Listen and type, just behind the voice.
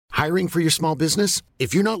Hiring for your small business?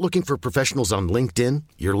 If you're not looking for professionals on LinkedIn,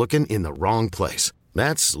 you're looking in the wrong place.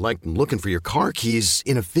 That's like looking for your car keys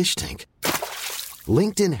in a fish tank.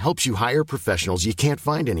 LinkedIn helps you hire professionals you can't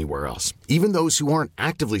find anywhere else, even those who aren't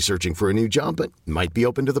actively searching for a new job but might be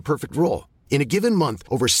open to the perfect role. In a given month,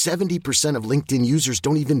 over 70% of LinkedIn users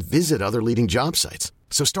don't even visit other leading job sites.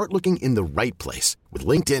 So start looking in the right place. With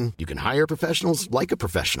LinkedIn, you can hire professionals like a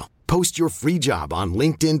professional. Post your free job on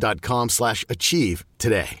linkedin.com/achieve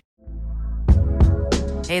today.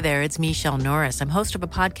 Hey there, it's Michelle Norris. I'm host of a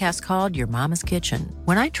podcast called Your Mama's Kitchen.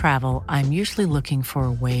 When I travel, I'm usually looking for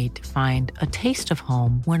a way to find a taste of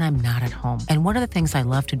home when I'm not at home. And one of the things I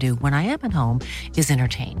love to do when I am at home is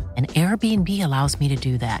entertain. And Airbnb allows me to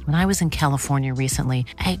do that. When I was in California recently,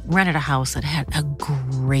 I rented a house that had a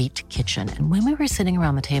great kitchen. And when we were sitting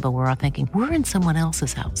around the table, we were all thinking, we're in someone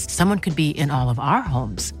else's house. Someone could be in all of our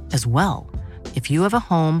homes as well. If you have a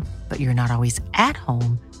home, but you're not always at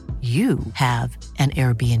home, you have an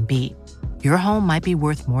Airbnb. Your home might be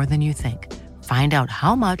worth more than you think. Find out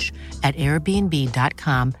how much at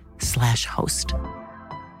airbnb.com/host.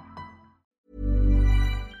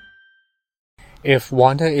 If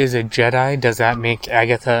Wanda is a Jedi, does that make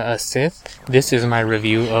Agatha a Sith? This is my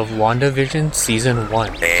review of WandaVision Season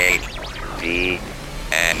 1. A-D-N.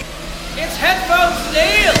 It's Headphones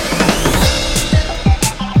Neil!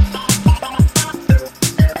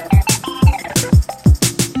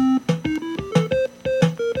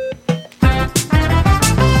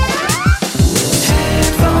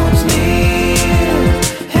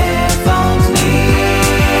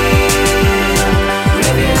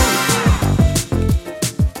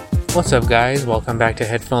 What's up, guys? Welcome back to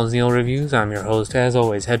Headphones Neil Reviews. I'm your host, as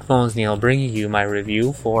always, Headphones Neil, bringing you my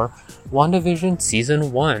review for WandaVision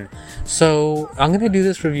Season 1. So, I'm going to do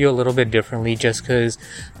this review a little bit differently just because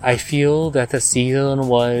I feel that the season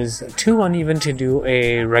was too uneven to do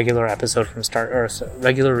a regular episode from start, or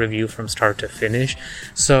regular review from start to finish.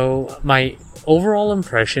 So, my overall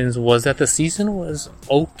impressions was that the season was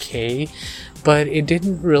okay, but it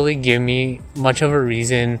didn't really give me much of a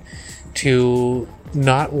reason to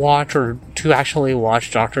not watch or to actually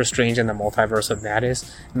watch Doctor Strange and the Multiverse of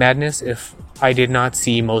Madness if I did not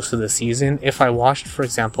see most of the season. If I watched, for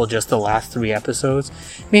example, just the last 3 episodes,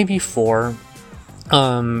 maybe 4,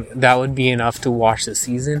 that would be enough to watch the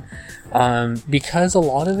season, because a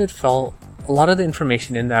lot of the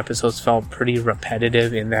information in the episodes felt pretty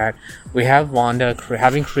repetitive, in that we have Wanda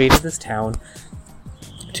having created this town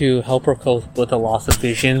to help her cope with the loss of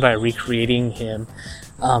Vision by recreating him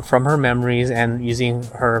from her memories and using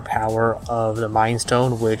her power of the Mind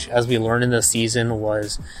Stone, which, as we learned in the season,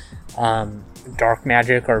 was dark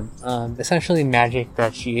magic, or essentially magic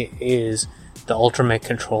that she is the ultimate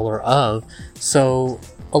controller of. So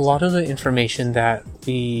a lot of the information that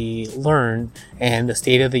we learn and the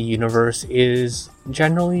state of the universe is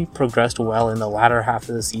generally progressed well in the latter half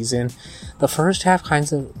of the season. The first half kind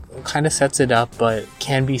of sets it up, but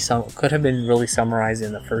could have been really summarized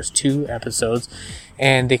in the first 2 episodes,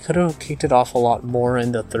 and they could have kicked it off a lot more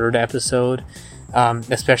in the 3rd episode,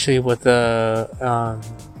 especially with the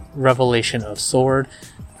revelation of S.W.O.R.D.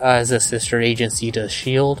 As a sister agency to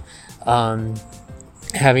S.H.I.E.L.D.,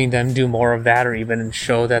 having them do more of that, or even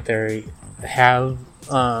show that they have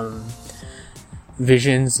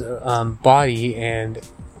Vision's body and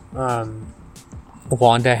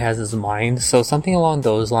Wanda has his mind, so something along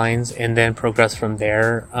those lines, and then progress from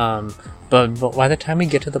there. But by the time we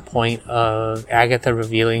get to the point of Agatha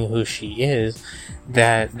revealing who she is,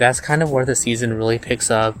 that's kind of where the season really picks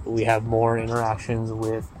up. We have more interactions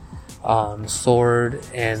with S.W.O.R.D.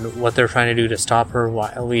 and what they're trying to do to stop her,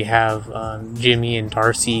 while we have Jimmy and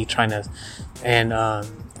Darcy and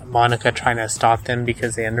Monica trying to stop them,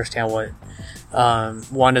 because they understand what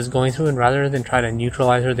Wanda's going through, and rather than try to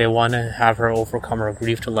neutralize her, they want to have her overcome her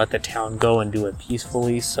grief to let the town go and do it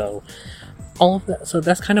peacefully. So all of that, so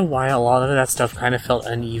that's kind of why a lot of that stuff kind of felt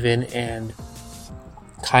uneven and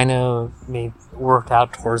kind of worked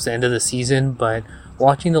out towards the end of the season. But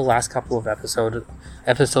watching the last couple of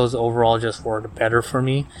episodes overall just worked better for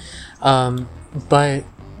me. But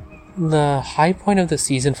the high point of the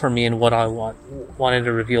season for me, and what I wanted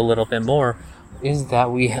to review a little bit more, is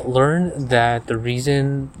that we learn that the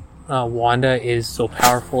reason Wanda is so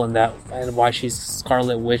powerful and why she's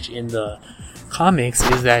Scarlet Witch in the comics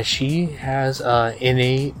is that she has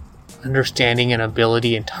innate understanding and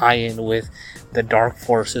ability and tie-in with the dark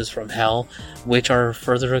forces from hell, which are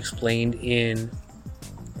further explained in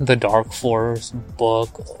the Dark Force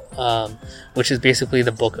book, which is basically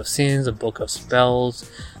the Book of Sins, a book of spells.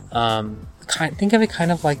 Think of it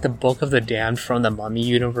kind of like the Book of the Damned from the Mummy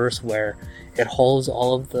universe, where it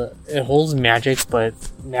holds magic, but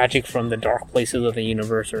magic from the dark places of the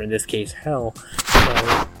universe, or in this case, hell.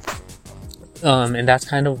 So, and that's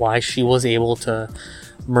kind of why she was able to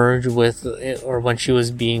merge with, or when she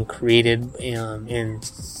was being created in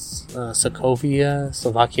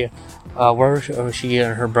Slovakia, where she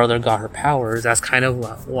and her brother got her powers. That's kind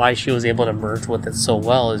of why she was able to merge with it so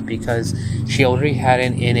well, is because she already had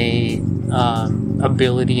an innate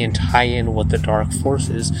ability and tie-in with the dark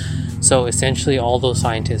forces. So essentially all those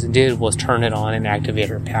scientists did was turn it on and activate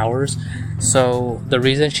her powers. So the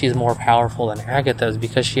reason she's more powerful than Agatha is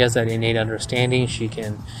because she has that innate understanding. She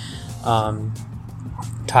can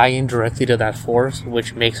tie in directly to that force,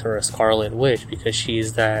 which makes her a Scarlet Witch, because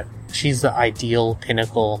she's the ideal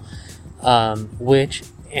pinnacle witch,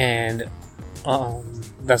 and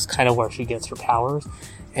that's kind of where she gets her powers.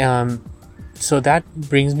 So that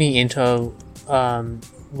brings me into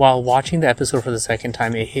while watching the episode for the second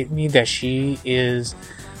time, it hit me that she is,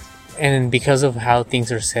 and because of how things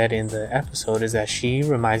are said in the episode, is that she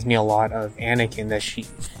reminds me a lot of Anakin. That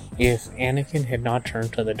if Anakin had not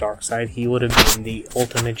turned to the dark side, he would have been the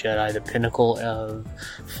ultimate Jedi, the pinnacle of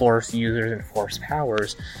Force users and Force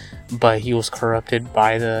powers. But he was corrupted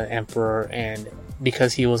by the Emperor, and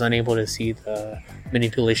because he was unable to see the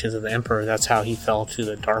manipulations of the Emperor, that's how he fell to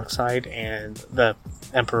the dark side, and the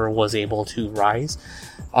Emperor was able to rise.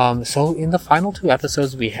 So in the final 2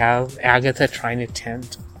 episodes, we have Agatha trying to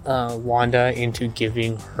tempt Wanda into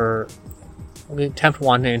giving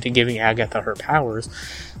Agatha her powers.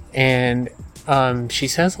 And she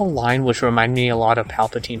says a line which reminded me a lot of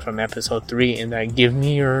Palpatine from episode 3, in that, give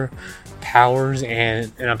me your powers,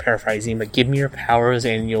 and I'm paraphrasing, but give me your powers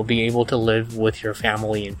and you'll be able to live with your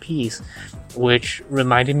family in peace, which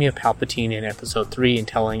reminded me of Palpatine in episode 3 and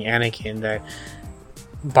telling Anakin that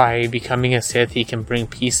by becoming a Sith, he can bring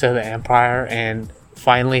peace to the Empire and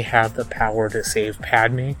finally have the power to save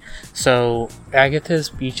Padme. So Agatha's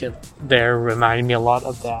speech there reminded me a lot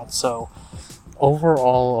of that. So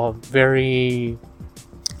overall,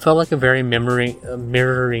 felt like a very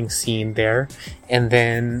mirroring scene there. And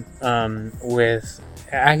then with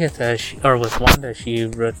Agatha, with Wanda, she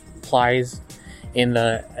replies in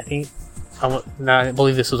the, I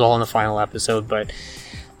believe this was all in the final episode, but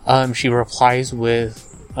she replies with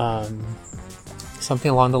something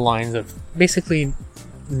along the lines of basically,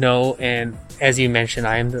 no, and as you mentioned,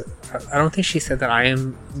 I don't think she said that I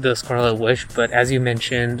am the Scarlet Witch, but as you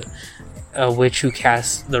mentioned, a witch who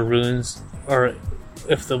casts the runes, or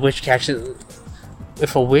if a witch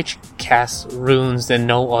casts runes, then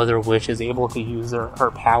no other witch is able to use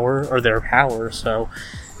her power or their power. So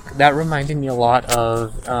that reminded me a lot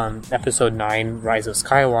of episode 9, Rise of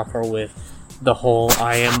Skywalker, with the whole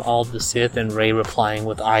I am all the Sith, and Rey replying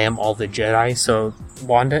with I am all the Jedi. So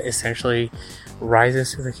Wanda essentially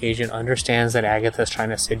rises to the occasion, understands that Agatha's trying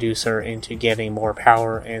to seduce her into getting more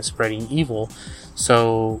power and spreading evil.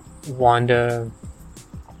 So Wanda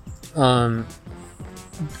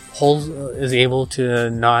is able to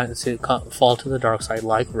not fall to the dark side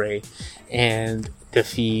like Rey and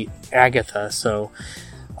defeat Agatha. So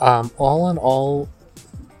all in all,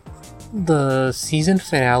 the season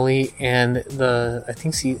finale and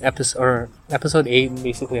episode 8 and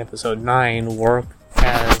basically episode 9 work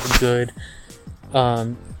as good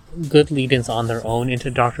lead-ins on their own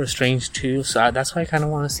into Doctor Strange 2. So that's why I kind of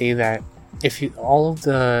want to say that all of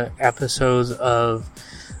the episodes of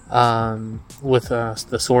with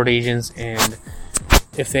the Sword Agents, and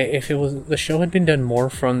if the show had been done more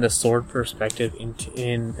from the Sword perspective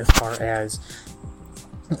in as far as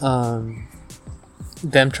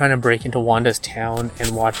them trying to break into Wanda's town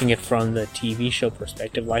and watching it from the TV show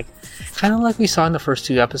perspective, kind of like we saw in the first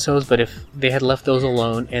 2 episodes, but if they had left those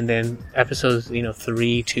alone, and then episodes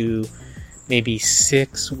 3 to maybe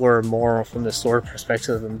 6 were more from the Sword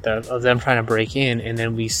perspective of them trying to break in, and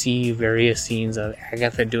then we see various scenes of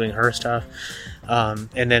Agatha doing her stuff,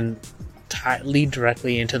 and then lead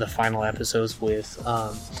directly into the final episodes with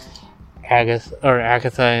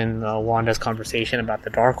Agatha and Wanda's conversation about the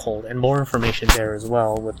Darkhold, and more information there as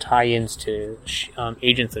well with tie-ins to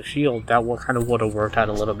Agents of S.H.I.E.L.D. That kind of would have worked out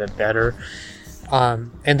a little bit better,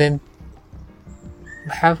 and then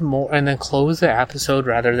have more, and then close the episode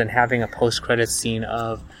rather than having a post-credits scene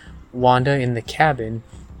of Wanda in the cabin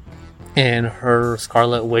and her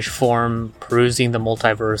Scarlet Witch form perusing the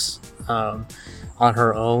multiverse on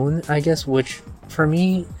her own, I guess, which for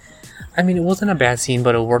me, I mean, it wasn't a bad scene,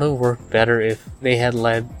 but it would have worked better if they had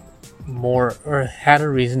led more, or had a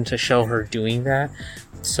reason to show her doing that.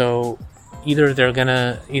 So either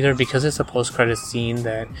because it's a post-credits scene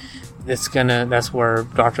that's where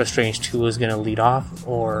Doctor Strange 2 is gonna lead off,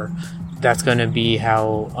 or that's gonna be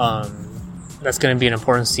how that's going to be an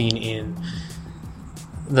important scene in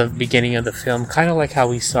the beginning of the film, kind of like how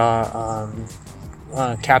we saw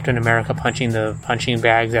Captain America punching the punching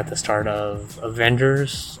bags at the start of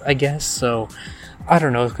Avengers, I guess. So I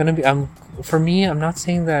don't know. It's going to be. For me, I'm not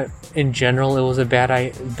saying that in general it was a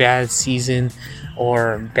bad season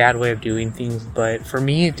or bad way of doing things, but for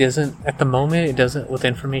me, it doesn't. At the moment, it doesn't. With the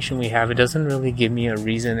information we have, it doesn't really give me a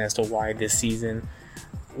reason as to why this season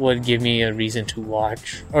would give me a reason to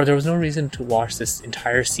watch, or there was no reason to watch this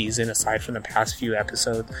entire season aside from the past few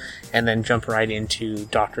episodes and then jump right into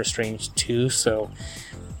Doctor Strange 2. So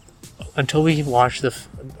until we watch the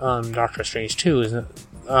Doctor Strange 2,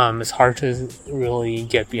 it's hard to really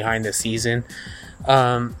get behind the season.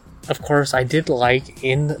 Of course, I did like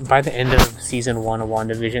by the end of season 1 of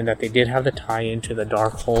WandaVision that they did have the tie into the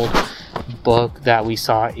Darkhold book that we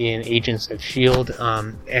saw in Agents of S.H.I.E.L.D.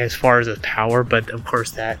 As far as the power, but of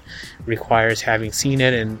course that requires having seen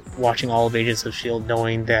it and watching all of Agents of S.H.I.E.L.D.,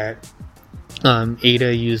 knowing that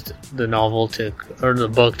Ada used the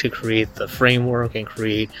book to create the framework and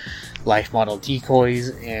create life model decoys,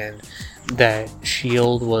 and that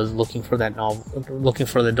S.H.I.E.L.D. was looking for the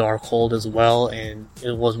Darkhold as well, and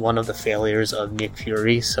it was one of the failures of Nick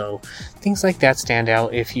Fury. So things like that stand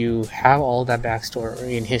out. If you have all that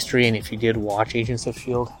backstory in history, and if you did watch Agents of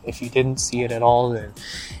S.H.I.E.L.D., if you didn't see it at all, then,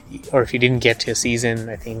 or if you didn't get to season,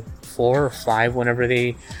 I think 4 or 5, whenever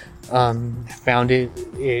they found it,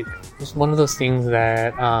 it was one of those things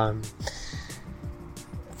that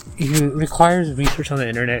it requires research on the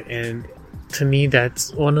internet, and to me,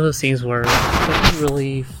 that's one of those things where it doesn't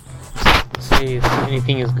really say if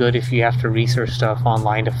anything is good if you have to research stuff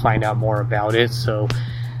online to find out more about it. So,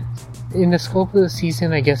 in the scope of the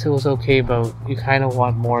season, I guess it was okay, but you kind of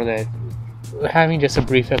want more. That having just a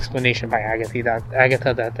brief explanation by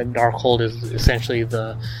Agatha that the Darkhold is essentially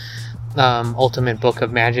the ultimate book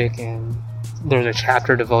of magic, and there's a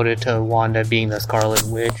chapter devoted to Wanda being the Scarlet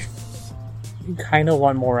Witch. You kind of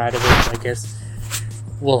want more out of it, I guess.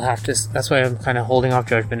 We'll have to. That's why I'm kind of holding off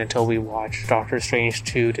judgment until we watch Doctor Strange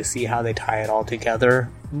 2 to see how they tie it all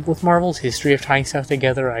together. With Marvel's history of tying stuff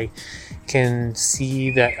together, I can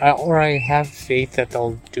see that, or I have faith that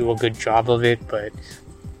they'll do a good job of it, but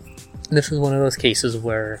this is one of those cases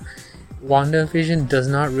where WandaVision does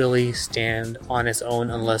not really stand on its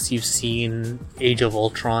own unless you've seen Age of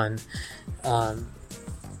Ultron and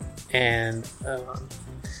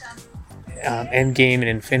Endgame and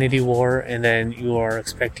Infinity War, and then you are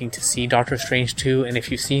expecting to see Doctor Strange 2, and if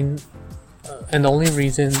you've seen and the only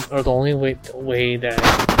reason, or the only way that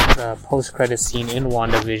the post-credit scene in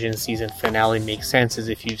WandaVision season finale makes sense is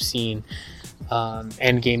if you've seen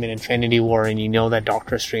Endgame and Infinity War, and you know that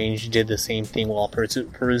Doctor Strange did the same thing while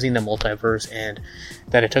perusing the multiverse, and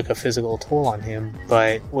that it took a physical toll on him.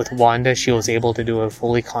 But with Wanda, she was able to do it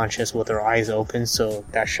fully conscious with her eyes open, so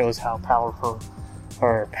that shows how powerful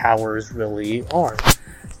her powers really are.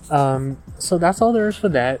 So that's all there is for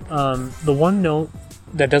that. The one note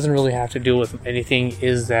that doesn't really have to do with anything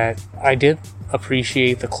is that I did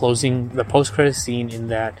appreciate the post-credit scene in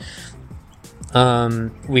that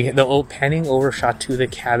the panning overshot to the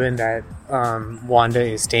cabin that Wanda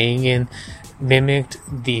is staying in mimicked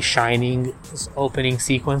the Shining opening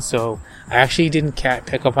sequence. So I actually didn't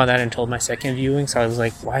pick up on that until my second viewing. So I was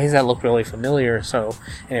like, why does that look really familiar? So,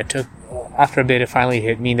 and it took, after a bit, it finally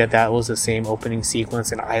hit me that was the same opening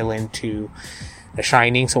sequence and island to The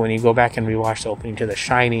Shining. So when you go back and rewatch the opening to The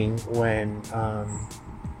Shining, when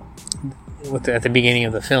at the beginning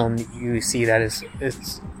of the film, you see that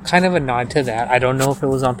it's kind of a nod to that. I don't know if it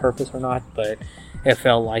was on purpose or not, but it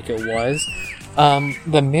felt like it was.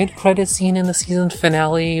 The mid-credit scene in the season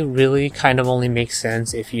finale really kind of only makes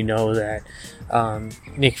sense if you know that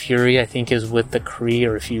Nick Fury, I think, is with the Kree,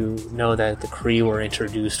 or if you know that the Kree were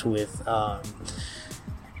introduced with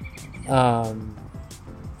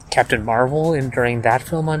Captain Marvel during that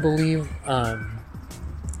film, I believe.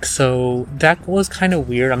 So that was kind of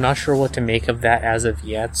weird. I'm not sure what to make of that as of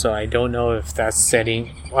yet, so I don't know if that's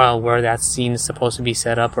setting where that scene is supposed to be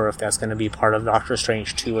set up, or if that's going to be part of Doctor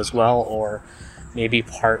Strange 2 as well, or maybe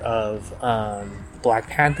part of Black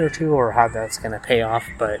Panther 2, or how that's going to pay off,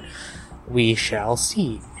 but we shall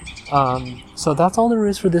see. So that's all there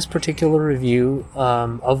is for this particular review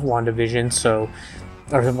of WandaVision.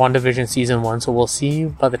 Or WandaVision Season 1, so we'll see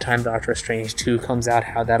by the time Doctor Strange 2 comes out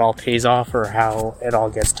how that all pays off, or how it all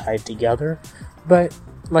gets tied together. But,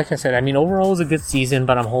 like I said, I mean, overall it was a good season,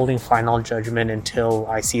 but I'm holding final judgment until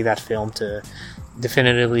I see that film to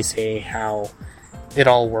definitively say how it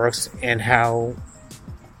all works, and how,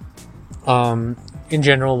 in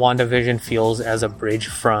general, WandaVision feels as a bridge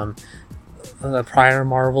from the prior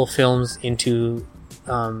Marvel films into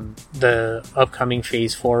the upcoming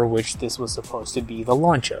Phase 4, which this was supposed to be the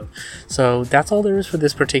launch of. So that's all there is for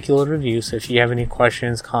this particular review. So if you have any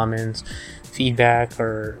questions, comments, feedback,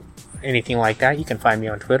 or anything like that, you can find me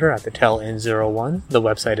on Twitter at PatelN01. The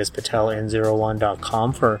website is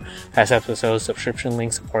PatelN01.com for past episodes, subscription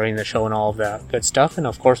links, supporting the show, and all of that good stuff. And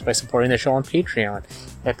of course, by supporting the show on Patreon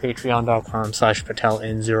at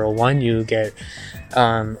patreon.com/PatelN01, you get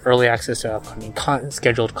early access to upcoming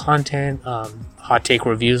scheduled content, hot take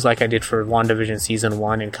reviews like I did for WandaVision Season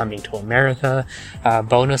 1 and Coming to America,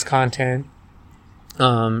 bonus content,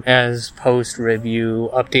 as post-review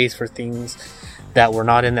updates for things that were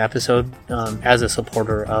not in the episode, as a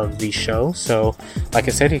supporter of the show. So, like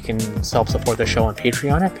I said, you can self-support the show on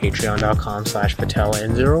Patreon at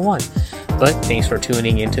patreon.com/PatelN01. But thanks for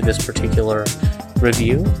tuning into this particular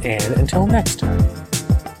review, and until next time.